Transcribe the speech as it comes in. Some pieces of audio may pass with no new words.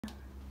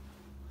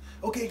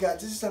Okay,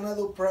 guys, this is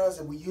another product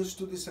that we use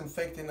to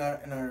disinfect in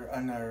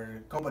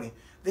our company.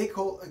 It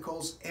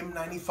calls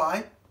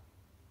M95,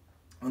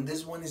 and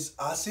this one is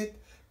acid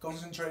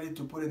concentrated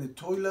to put in the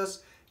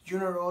toilets,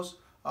 urinals.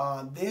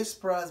 This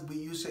product we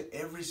use it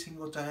every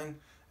single time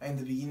in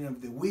the beginning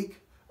of the week,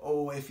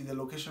 or if the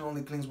location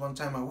only cleans one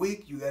time a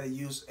week, you gotta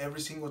use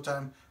every single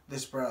time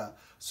this product.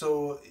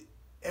 So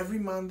every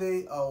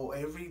Monday or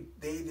every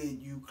day that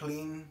you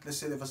clean, let's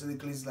say the facility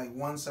cleans like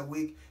once a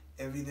week,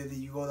 every day that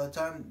you go that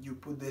time, you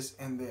put this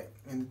in the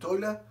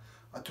toilet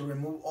to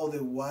remove all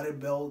the water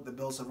the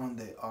bells around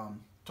the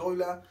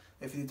toilet.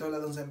 If the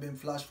toilet doesn't been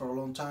flushed for a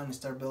long time, it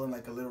start building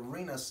like a little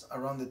arenas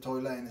around the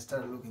toilet and it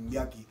start looking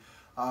yucky.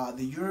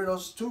 The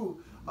urinals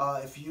too,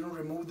 if you don't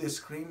remove the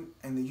screen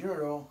and the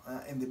urinal,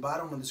 in the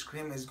bottom of the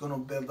screen is gonna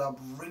build up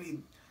really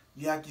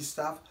yucky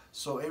stuff.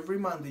 So every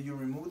Monday you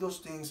remove those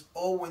things,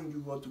 or when you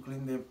go to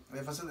clean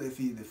the facility,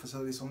 if the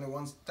facility is only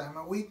one time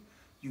a week,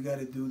 you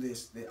gotta do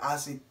this, the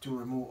acid, to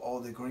remove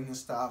all the green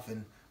stuff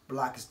and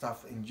black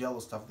stuff and yellow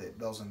stuff that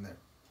builds in there.